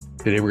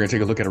Today, we're going to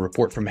take a look at a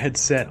report from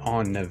Headset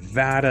on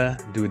Nevada,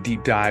 do a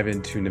deep dive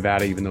into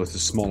Nevada, even though it's a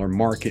smaller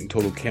market in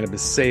total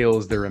cannabis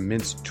sales. Their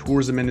immense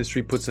tourism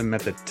industry puts them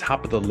at the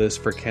top of the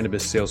list for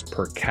cannabis sales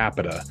per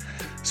capita.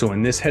 So,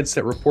 in this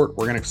Headset report,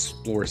 we're going to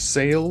explore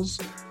sales,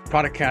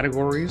 product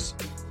categories,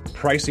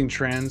 pricing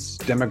trends,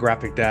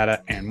 demographic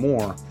data, and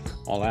more.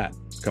 All that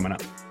coming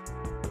up.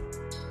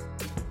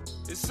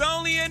 It's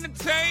only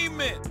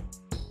entertainment.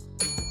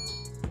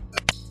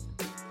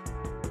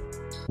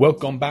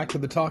 Welcome back to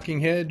the Talking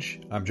Hedge.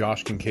 I'm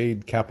Josh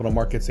Kincaid, capital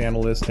markets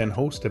analyst and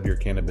host of your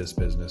Cannabis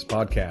Business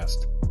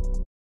Podcast.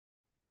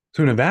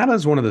 So Nevada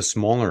is one of the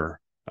smaller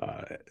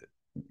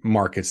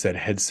markets that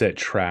Headset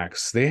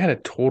tracks. They had a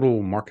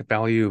total market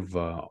value of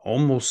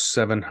almost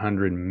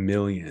 700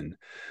 million,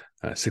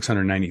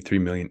 693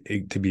 million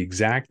to be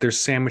exact. They're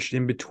sandwiched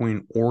in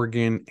between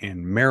Oregon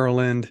and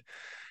Maryland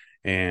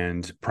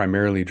and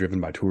primarily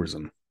driven by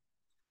tourism.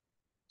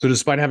 So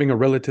despite having a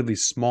relatively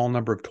small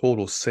number of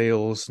total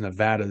sales,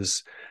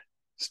 Nevada's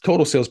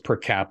total sales per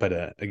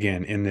capita,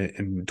 again,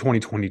 in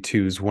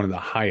 2022 is one of the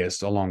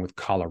highest along with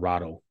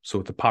Colorado. So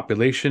with a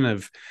population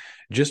of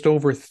just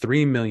over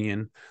 3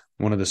 million,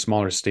 one of the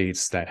smaller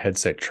states that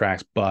Headset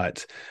tracks,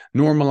 but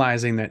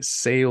normalizing that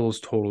sales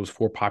totals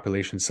for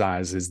population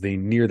size as they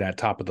near that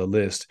top of the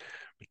list.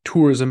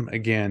 Tourism,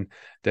 again,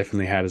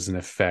 definitely has an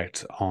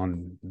effect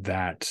on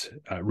that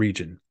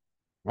region.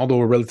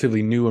 Although a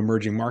relatively new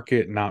emerging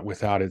market, not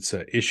without its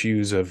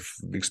issues of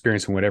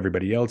experiencing what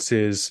everybody else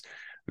is.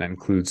 That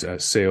includes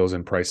sales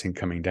and pricing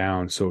coming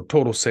down. So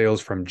total sales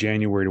from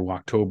January to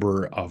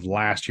October of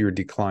last year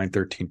declined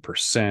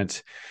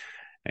 13%,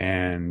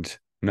 and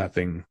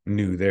nothing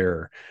new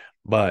there.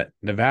 But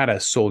Nevada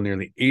sold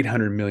nearly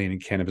 800 million in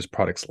cannabis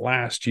products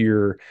last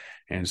year,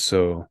 and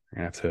so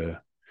I have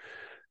to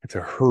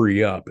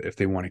hurry up if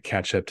they want to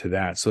catch up to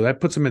that. So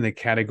that puts them in the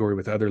category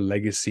with other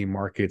legacy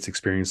markets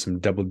experiencing some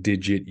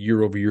double-digit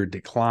year-over-year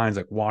declines,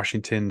 like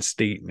Washington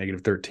State,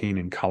 -13,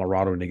 and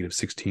Colorado,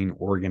 -16,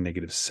 Oregon,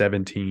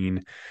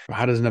 -17.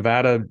 How does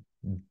Nevada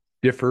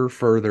differ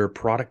for their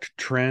product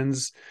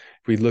trends?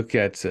 If we look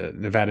at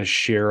Nevada's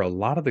share, a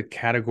lot of the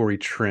category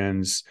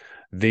trends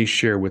they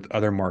share with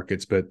other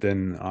markets, but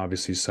then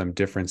obviously some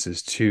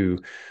differences too.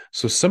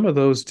 So some of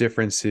those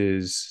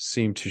differences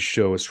seem to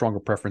show a stronger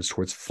preference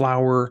towards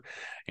flower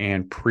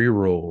and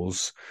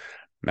pre-rolls,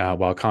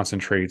 while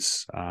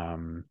concentrates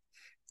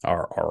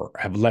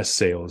have less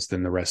sales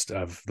than the rest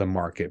of the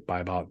market by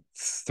about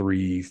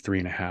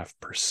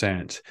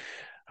 3.5%.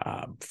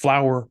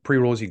 Flower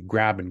pre-rolls, you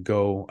grab and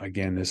go.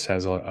 Again, this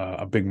has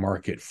a big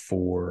market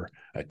for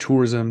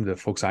tourism. The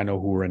folks I know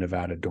who are in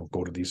Nevada don't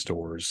go to these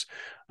stores.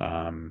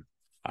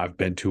 I've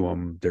been to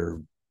them. They're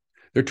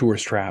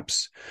tourist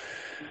traps,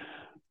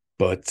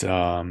 but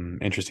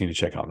interesting to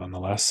check out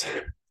nonetheless.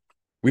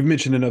 We've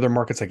mentioned in other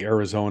markets like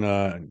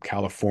Arizona and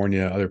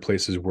California, other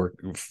places where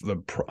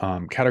the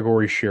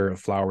category share of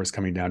flower is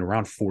coming down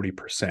around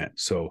 40%.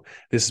 So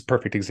this is a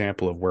perfect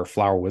example of where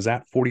flower was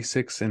at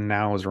 46 and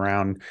now is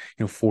around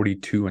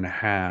 42 and a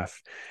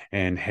half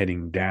and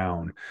heading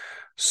down.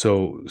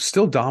 So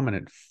still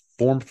dominant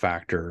form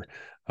factor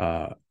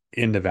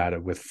in Nevada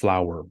with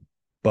flower,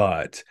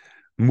 but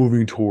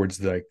moving towards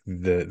the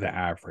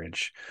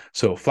average.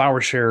 So flower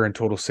share in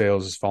total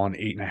sales has fallen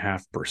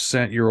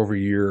 8.5% year over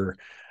year,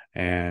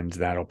 and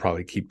that'll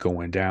probably keep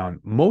going down.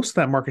 Most of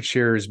that market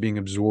share is being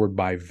absorbed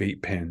by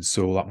vape pens,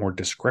 so a lot more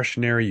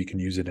discretionary. You can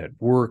use it at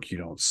work. You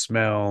don't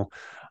smell.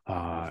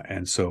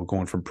 And so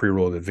going from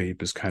pre-roll to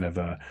vape is kind of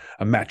a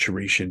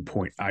maturation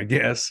point, I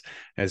guess,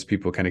 as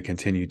people kind of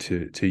continue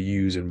to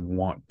use and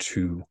want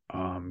to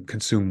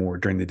consume more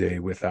during the day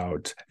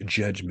without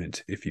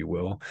judgment, if you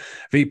will.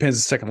 Vape pens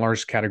is the second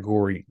largest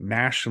category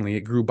nationally.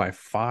 It grew by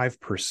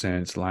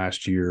 5%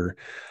 last year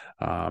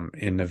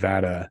in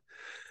Nevada.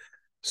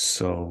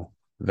 So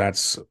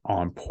that's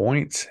on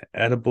point.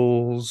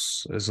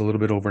 Edibles is a little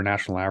bit over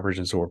national average,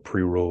 and so are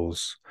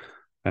pre-rolls,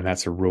 and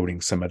that's eroding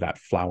some of that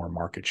flower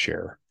market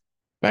share.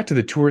 Back to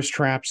the tourist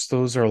traps,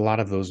 those are a lot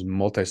of those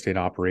multi-state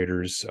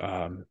operators.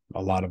 A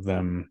lot of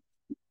them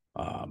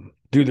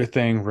do their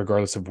thing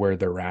regardless of where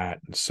they're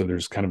at. So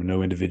there's kind of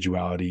no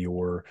individuality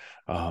or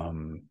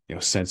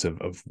sense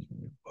of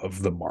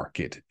the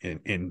market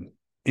in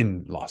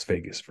Las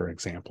Vegas, for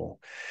example.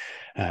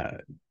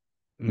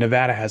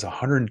 Nevada has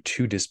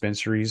 102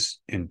 dispensaries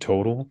in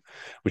total,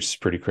 which is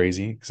pretty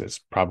crazy because it's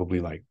probably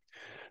like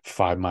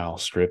 5 mile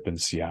strip in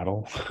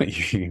Seattle.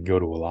 You can go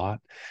to a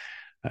lot.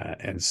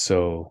 And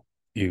so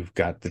you've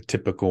got the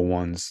typical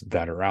ones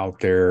that are out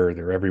there.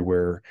 They're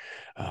everywhere.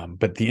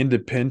 But the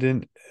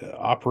independent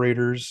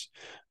operators,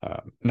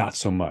 not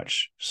so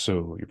much.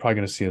 So you're probably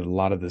going to see a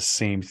lot of the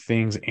same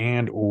things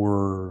and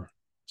or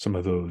some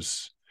of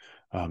those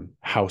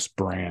house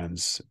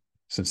brands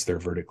since they're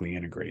vertically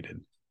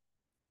integrated.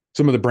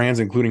 Some of the brands,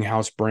 including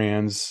house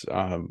brands,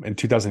 in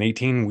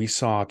 2018, we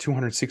saw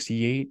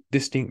 268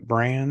 distinct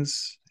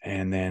brands.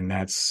 And then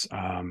that's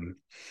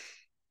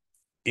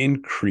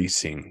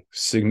increasing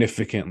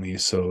significantly.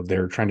 So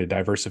they're trying to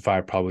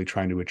diversify, probably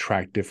trying to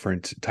attract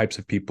different types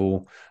of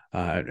people.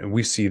 And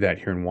we see that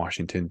here in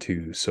Washington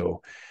too.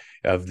 So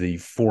of the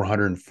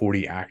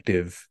 440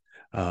 active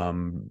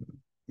um,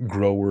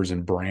 growers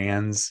and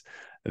brands,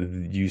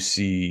 you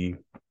see,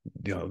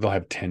 they'll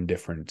have 10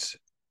 different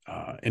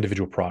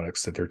individual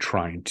products that they're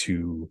trying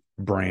to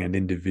brand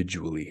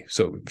individually.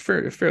 So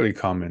fairly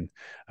common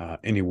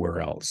anywhere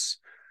else.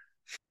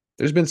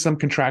 There's been some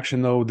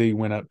contraction though. They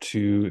went up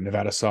to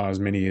Nevada saw as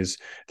many as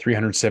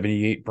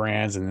 378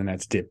 brands, and then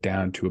that's dipped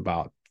down to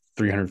about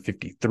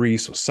 353.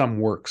 So some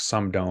work,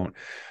 some don't.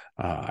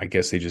 I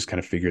guess they just kind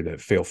of figured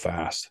that fail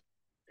fast.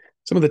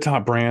 Some of the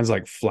top brands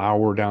like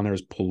flower down there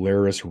is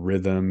Polaris,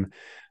 Rhythm.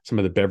 Some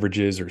of the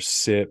beverages are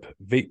Sip.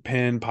 Vape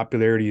pen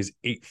popularity is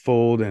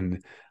eightfold,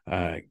 and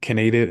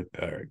Canada,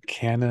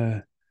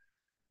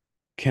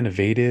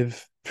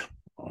 Cannovative,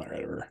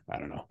 whatever, I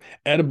don't know.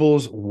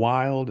 Edibles,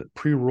 Wild,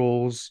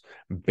 pre-rolls,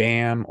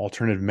 BAM,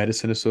 Alternative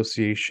Medicine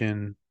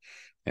Association,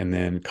 and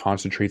then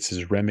concentrates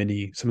is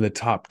Remedy. Some of the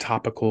top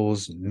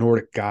topicals,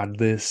 Nordic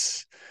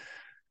Godless,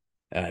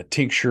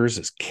 tinctures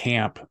is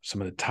Camp.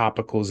 Some of the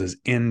topicals is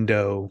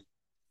Indo.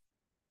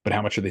 But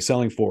how much are they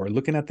selling for?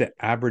 Looking at the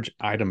average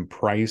item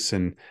price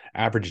and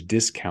average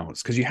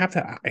discounts, because you have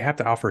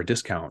to offer a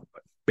discount.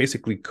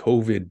 Basically,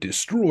 COVID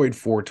destroyed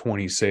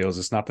 420 sales.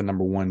 It's not the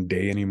number one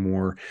day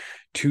anymore.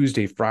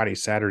 Tuesday, Friday,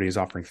 Saturday is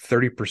offering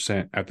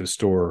 30% at the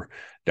store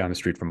down the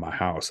street from my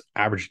house.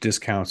 Average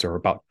discounts are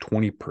about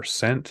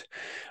 20%.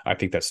 I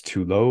think that's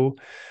too low.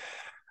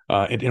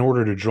 In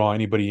order to draw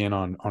anybody in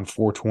on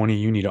 420,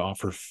 you need to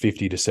offer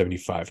 50 to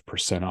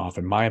 75% off,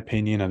 in my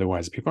opinion.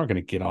 Otherwise, people aren't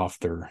going to get off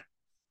their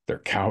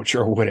couch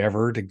or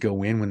whatever to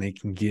go in when they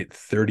can get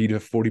 30 to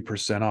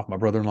 40% off. My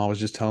brother-in-law was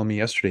just telling me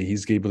yesterday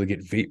he's able to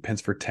get vape pens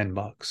for $10,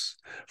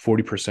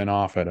 40%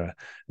 off at a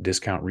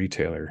discount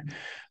retailer.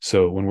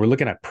 So when we're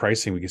looking at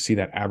pricing, we can see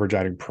that average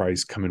item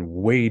price coming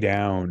way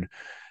down.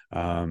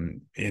 And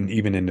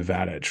even in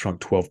Nevada, it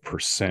shrunk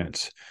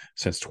 12%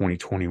 since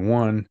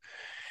 2021.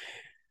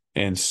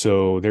 And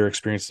so they're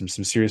experiencing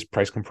some serious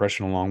price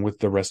compression along with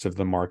the rest of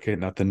the market.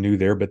 Nothing new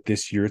there, but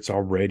this year it's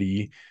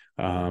already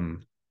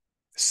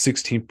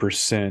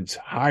 16%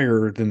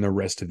 higher than the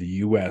rest of the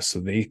US. So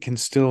they can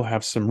still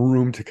have some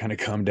room to kind of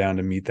come down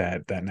to meet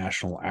that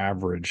national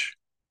average.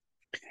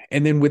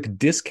 And then with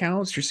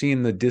discounts, you're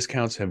seeing the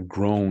discounts have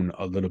grown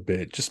a little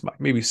bit, just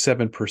maybe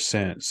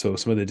 7%. So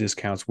some of the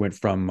discounts went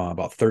from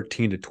about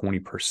 13 to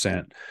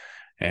 20%.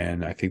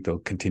 And I think they'll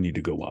continue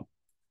to go up.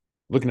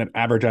 Looking at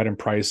average item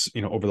price,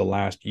 over the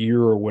last year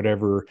or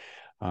whatever,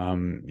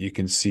 you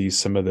can see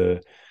some of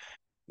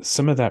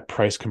that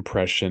price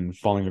compression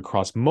falling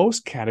across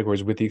most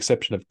categories, with the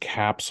exception of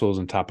capsules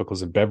and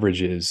topicals and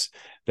beverages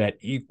that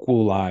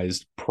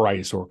equalized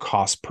price or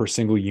cost per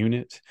single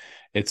unit.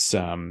 It's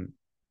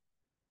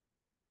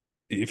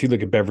if you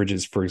look at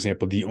beverages, for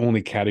example, the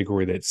only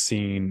category that's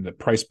seen the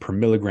price per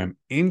milligram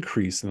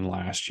increase in the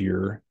last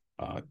year,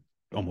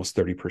 almost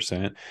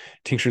 30%.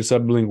 Tincture and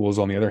sublinguals,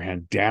 on the other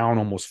hand, down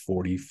almost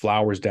 40.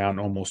 Flowers down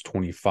almost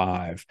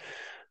 25.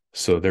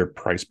 So their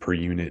price per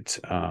unit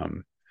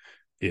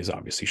is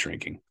obviously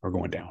shrinking or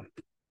going down.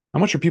 How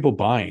much are people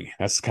buying?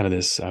 That's kind of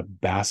this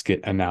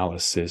basket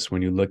analysis.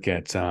 When you look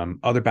at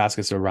other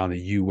baskets around the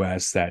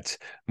U.S., that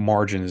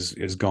margin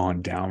is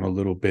gone down a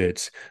little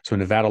bit. So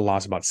Nevada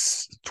lost about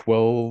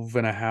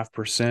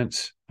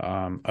 12.5%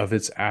 of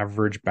its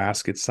average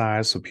basket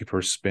size. So people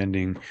are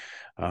spending,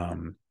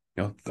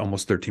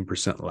 almost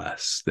 13%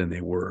 less than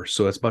they were.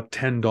 So that's about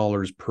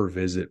 $10 per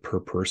visit per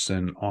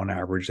person on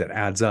average. That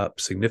adds up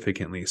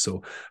significantly.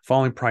 So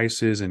falling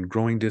prices and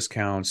growing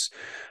discounts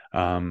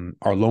are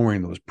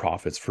lowering those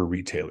profits for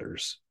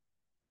retailers.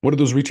 What do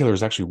those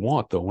retailers actually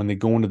want, though, when they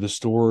go into the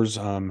stores?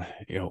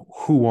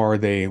 Who are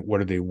they? What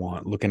do they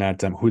want? Looking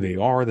at who they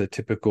are, the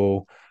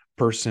typical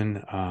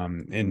person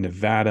in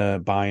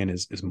Nevada buying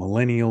is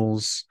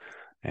millennials,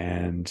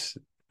 and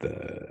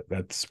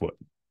that's what,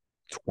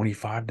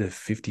 25 to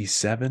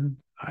 57,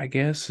 I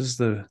guess, is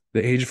the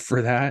age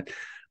for that.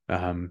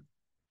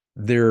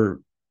 They're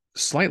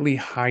slightly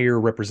higher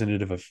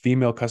representative of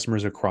female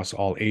customers across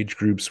all age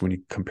groups when you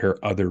compare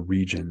other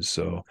regions.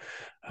 So,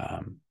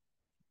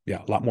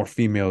 yeah, a lot more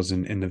females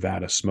in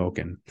Nevada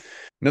smoking.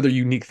 Another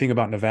unique thing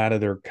about Nevada,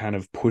 they're kind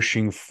of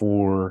pushing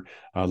for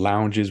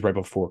lounges right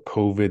before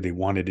COVID. They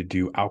wanted to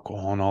do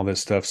alcohol and all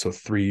this stuff. So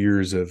 3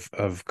 years of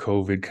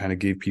COVID kind of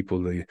gave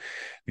people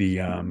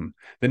the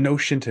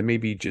notion to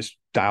maybe just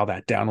dial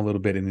that down a little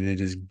bit and then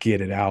just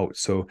get it out.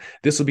 So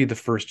this will be the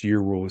first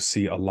year where we'll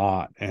see a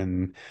lot.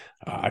 And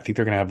I think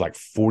they're going to have like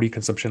 40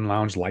 consumption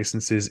lounge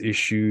licenses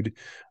issued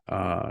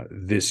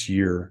this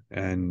year,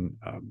 and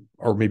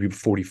or maybe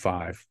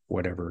 45,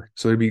 whatever.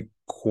 So it'd be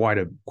quite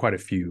a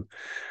few.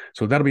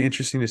 So that'll be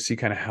interesting to see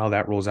kind of how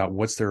that rolls out.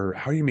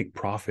 How do you make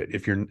profit?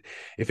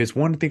 If it's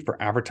one thing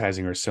for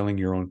advertising or selling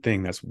your own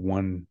thing, that's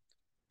one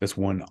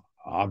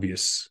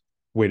obvious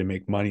way to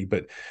make money.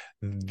 But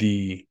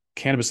the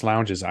cannabis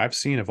lounges I've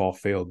seen have all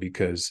failed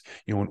because,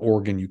 in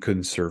Oregon, you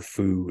couldn't serve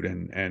food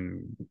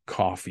and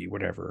coffee,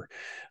 whatever.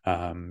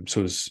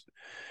 So it's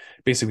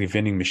basically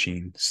vending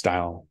machine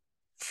style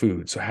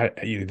food. So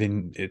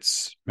then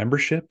it's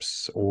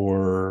memberships,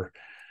 or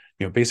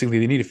basically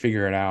they need to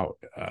figure it out.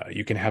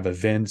 You can have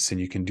events and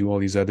you can do all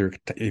these other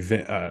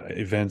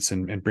events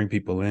and bring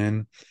people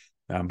in.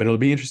 But it'll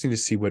be interesting to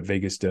see what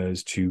Vegas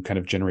does to kind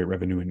of generate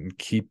revenue and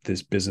keep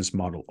this business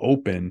model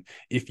open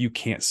if you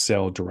can't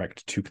sell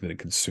direct to the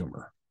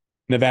consumer.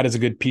 Nevada is a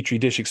good petri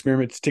dish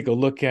experiment to take a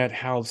look at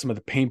how some of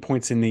the pain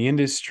points in the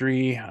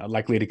industry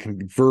likely to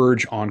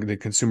converge on the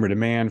consumer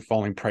demand,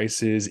 falling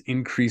prices,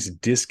 increased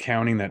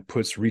discounting that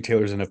puts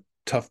retailers in a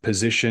tough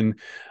position,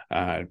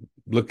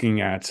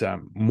 looking at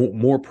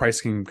more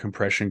pricing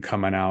compression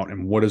coming out,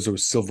 and what is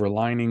those silver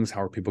linings?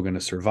 How are people going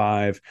to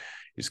survive?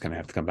 You just kind of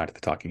have to come back to the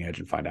Talking Hedge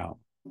and find out.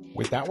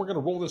 With that, we're going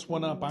to roll this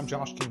one up. I'm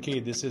Josh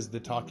Kincaid. This is the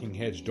Talking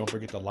Hedge. Don't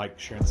forget to like,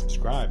 share, and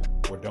subscribe,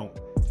 or don't,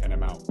 and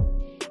I'm out.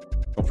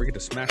 Don't forget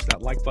to smash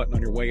that like button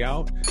on your way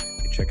out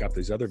and check out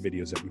these other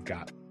videos that we've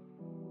got.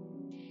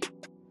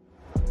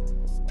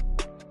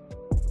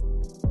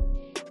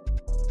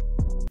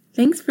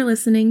 Thanks for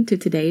listening to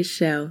today's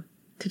show.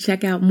 To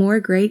check out more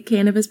great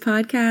cannabis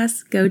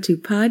podcasts, go to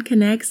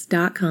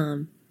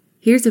podconnects.com.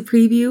 Here's a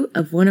preview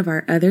of one of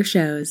our other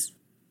shows.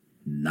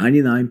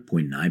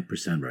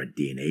 99.9% of our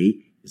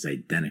DNA is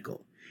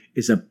identical.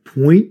 It's a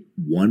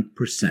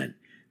 0.1%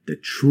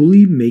 that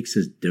truly makes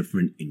us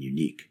different and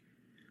unique.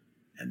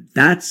 And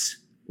that's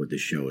what the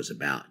show is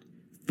about.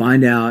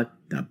 Find out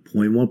that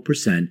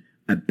 0.1%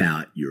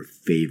 about your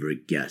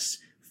favorite guests.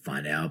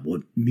 Find out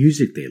what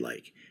music they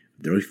like,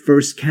 their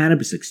first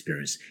cannabis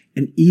experience,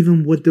 and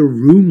even what their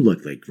room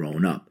looked like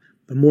growing up.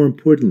 But more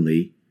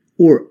importantly,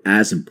 or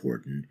as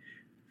important,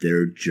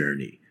 their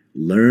journey.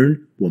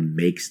 Learn what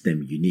makes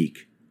them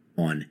unique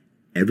on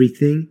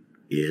Everything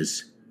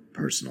is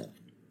Personal.